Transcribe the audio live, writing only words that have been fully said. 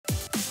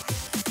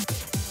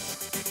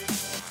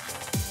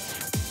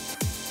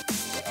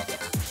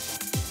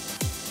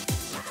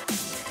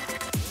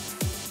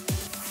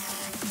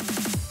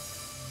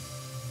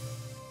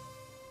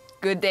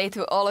Good day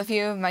to all of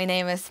you. My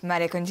name is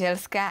Marysia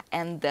Piątkowska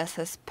and this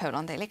is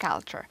Poland Daily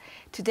Culture.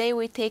 Today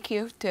we take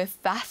you to a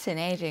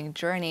fascinating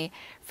journey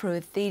through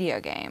video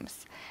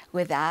games.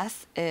 With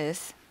us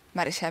is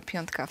Marysia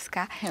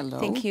Piątkowska. Hello.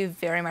 Thank you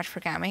very much for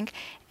coming.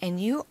 And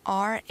you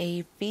are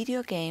a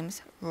video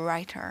games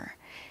writer.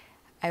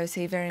 I would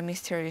say very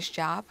mysterious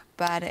job,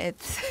 but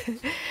it's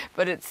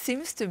but it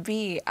seems to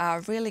be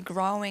really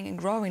growing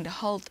the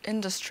whole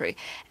industry,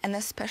 and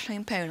especially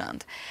in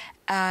Poland.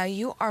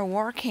 You are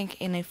working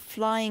in a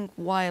Flying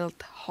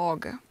Wild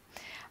Hog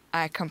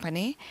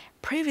company.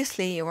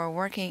 Previously, you were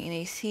working in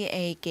a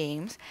CA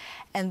Games,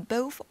 and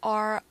both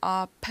are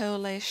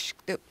Polish.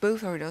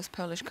 Both of those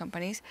Polish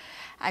companies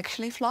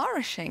actually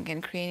flourishing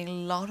and creating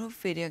a lot of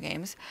video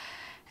games,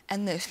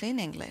 and mostly in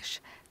English.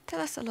 Tell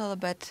us a little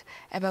bit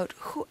about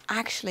who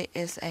actually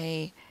is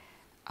a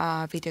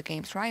video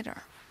games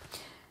writer.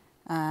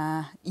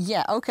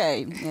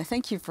 Okay.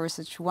 Thank you for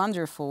such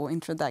wonderful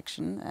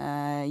introduction.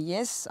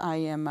 Yes, I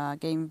am a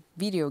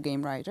video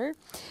game writer,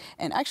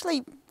 and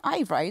actually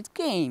I write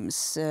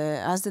games.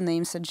 As the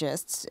name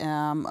suggests,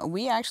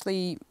 we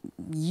actually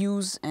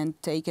use and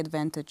take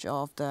advantage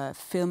of the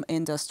film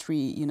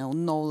industry,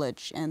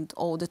 knowledge and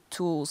all the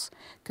tools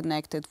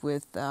connected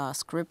with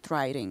script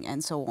writing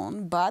and so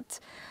on. But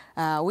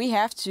we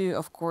have to,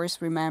 of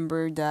course,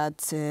 remember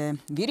that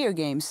video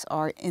games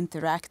are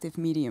interactive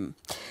medium.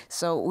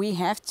 So we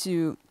have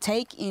to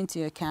take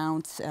into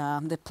account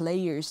the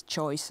player's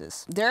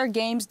choices. There are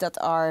games that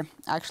are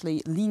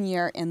actually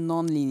linear and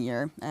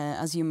non-linear.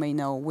 As you may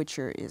know,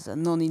 Witcher is a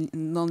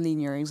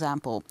non-linear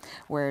example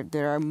where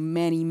there are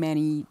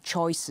many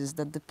choices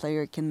that the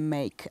player can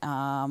make,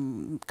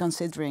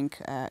 considering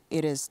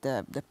it is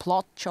the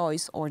plot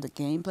choice or the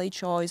gameplay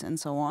choice and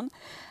so on.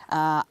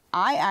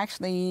 I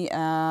actually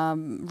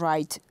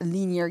write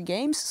linear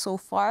games so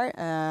far.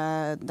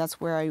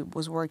 That's where I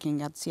was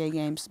working at CA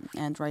Games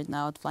and right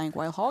now at Flying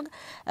Wild Hog.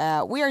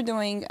 We are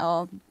doing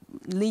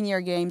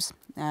linear games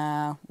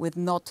with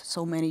not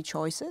so many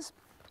choices.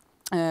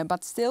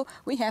 But still,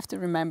 we have to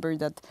remember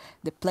that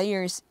the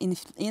player's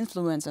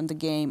influence on the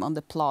game, on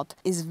the plot,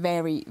 is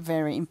very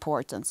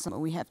important. So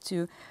we have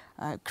to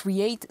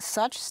create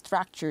such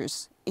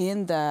structures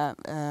in the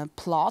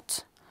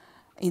plot,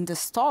 in the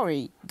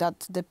story,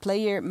 that the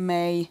player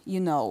may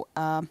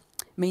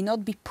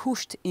not be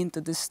pushed into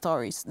the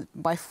stories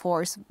by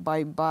force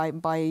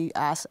by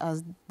us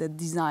as the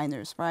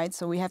designers, right?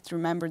 So we have to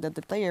remember that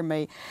the player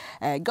may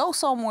go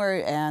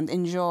somewhere and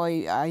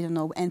enjoy,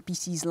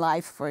 NPC's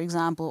life, for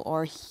example,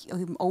 or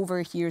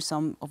overhear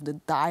some of the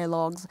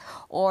dialogues,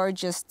 or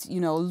just,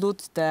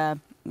 loot the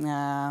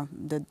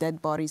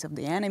dead bodies of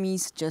the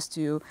enemies just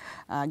to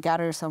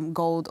gather some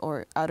gold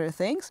or other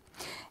things.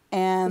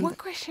 And one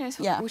question is,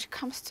 which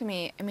comes to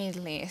me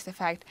immediately is the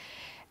fact,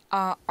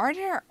 are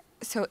there,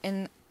 so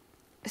in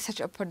such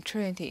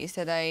opportunities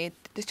that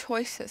the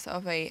choices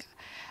of a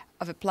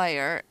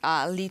player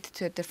lead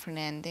to a different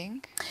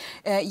ending?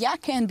 Yeah,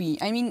 can be.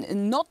 I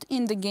mean, not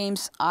in the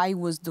games I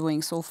was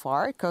doing so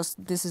far, because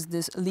this is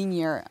this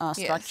linear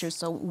structure. Yes.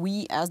 So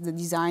we, as the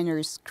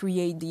designers,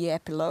 create the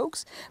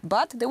epilogues.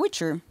 But The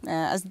Witcher,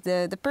 as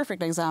the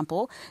perfect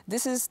example,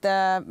 this is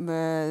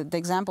the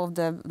example of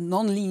the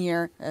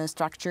non-linear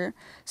structure.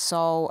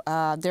 So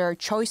there are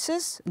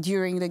choices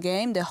during the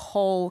game, the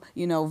whole,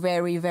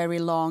 very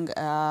long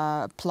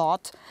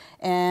plot,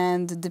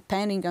 and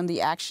depending on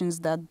the actions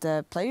that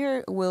the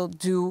player will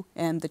do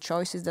and the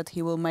choices that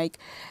he will make,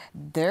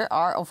 there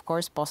are, of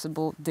course,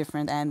 possible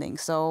different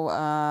endings. So,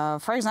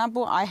 for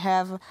example, I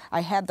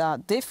had a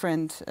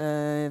different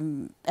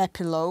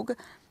epilogue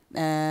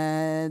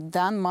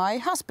than my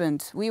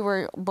husband. We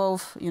were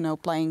both,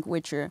 playing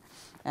Witcher,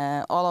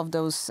 all of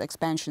those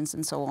expansions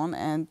and so on,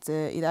 and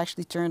it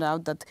actually turned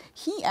out that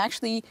he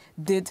actually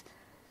did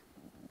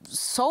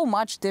so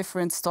much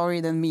different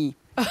story than me.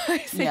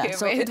 Yeah,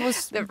 so it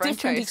was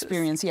different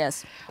experience,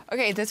 yes.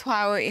 Okay, that's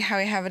how we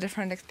have a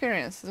different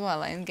experience as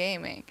well in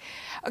gaming.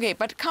 Okay,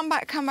 but come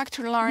back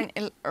to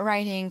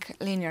writing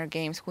linear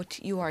games, what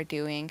you are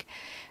doing.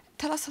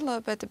 Tell us a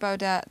little bit about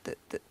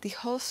the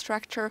whole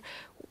structure.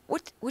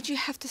 What would you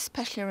have to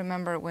especially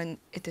remember when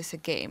it is a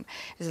game?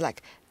 Is it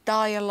like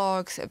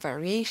dialogues, a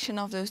variation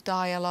of those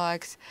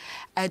dialogues?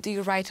 Do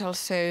you write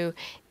also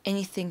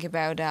anything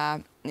about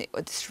the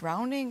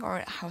surrounding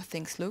or how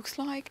things looks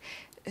like?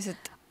 Is it?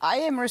 I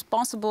am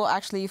responsible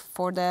actually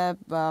for the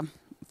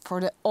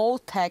all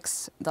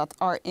texts that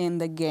are in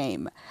the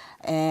game,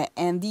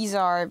 and these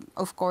are,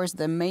 of course,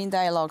 the main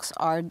dialogues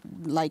are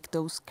like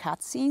those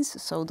cutscenes,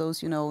 so those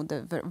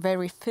the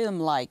very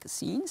film-like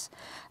scenes.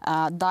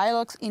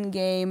 Dialogues in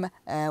game,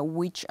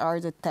 which are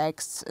the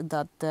texts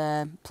that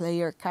the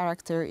player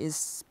character is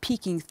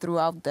speaking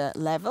throughout the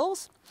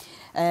levels.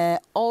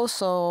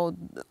 Also,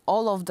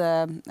 all of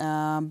the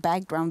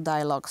background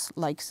dialogues,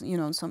 like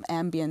some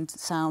ambient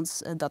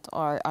sounds that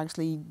are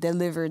actually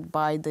delivered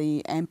by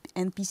the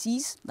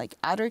NPCs, like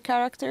other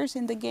characters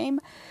in the game.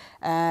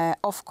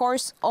 Of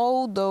course,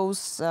 all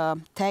those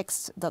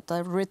texts that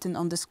are written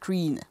on the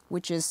screen,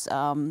 which is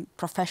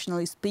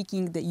professionally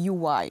speaking the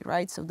UI,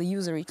 right? So the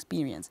user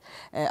experience.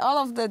 All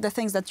of the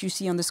things that you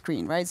see on the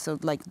screen, right? So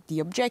like the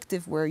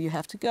objective, where you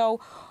have to go,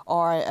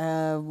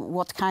 or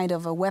what kind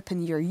of a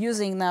weapon you're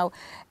using now.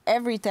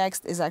 Every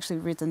text is actually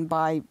written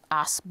by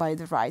us, by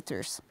the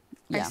writers.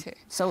 Yeah. I see.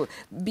 So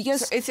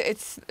because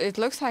it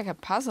looks like a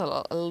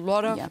puzzle, a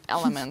lot of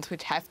elements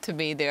which have to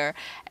be there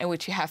and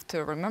which you have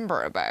to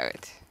remember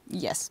about.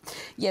 Yes,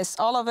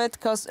 all of it,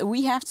 because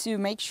we have to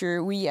make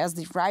sure, we as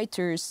the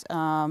writers,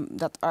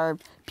 that are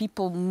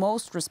people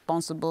most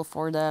responsible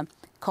for the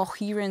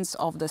coherence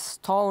of the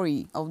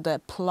story, of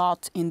the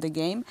plot in the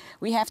game.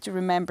 We have to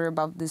remember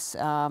about this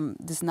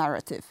this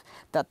narrative,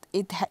 that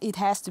it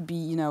has to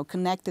be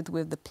connected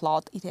with the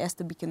plot. It has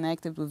to be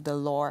connected with the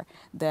lore,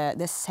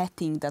 the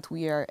setting that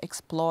we are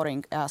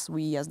exploring as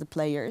the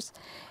players,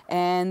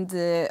 and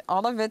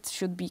all of it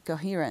should be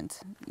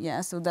coherent.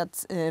 Yeah, so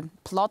that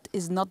plot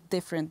is not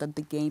different than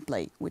the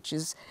gameplay, which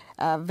is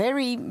a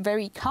very,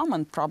 very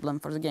common problem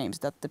for the games,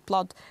 that the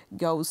plot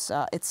goes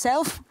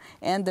itself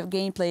and the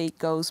gameplay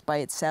goes by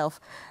itself,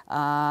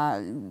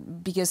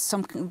 because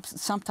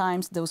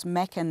sometimes those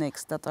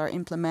mechanics that are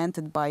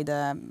implemented by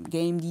the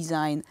game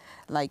design,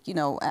 like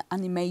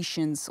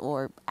animations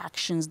or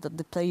actions that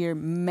the player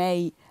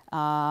may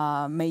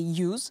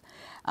use,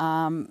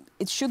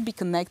 it should be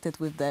connected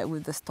with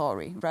the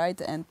story,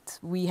 right? And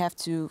we have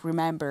to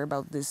remember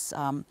about this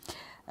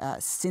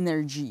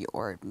synergy,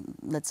 or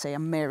let's say a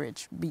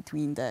marriage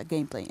between the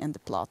gameplay and the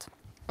plot.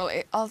 Well,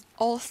 it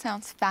all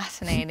sounds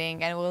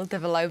fascinating, and we'll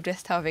develop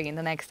this topic in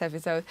the next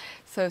episode.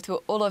 So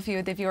to all of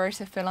you, the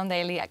viewers of Film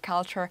Daily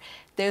Culture,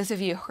 those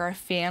of you who are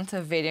fans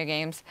of video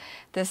games,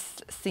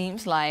 this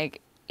seems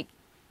like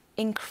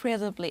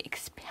incredibly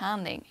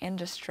expanding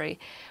industry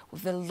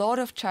with a lot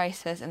of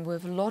choices and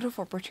with a lot of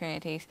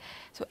opportunities.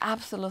 So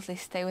absolutely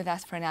stay with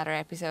us for another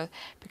episode,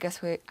 because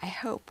I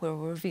hope we'll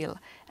reveal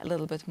a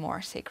little bit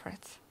more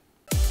secrets.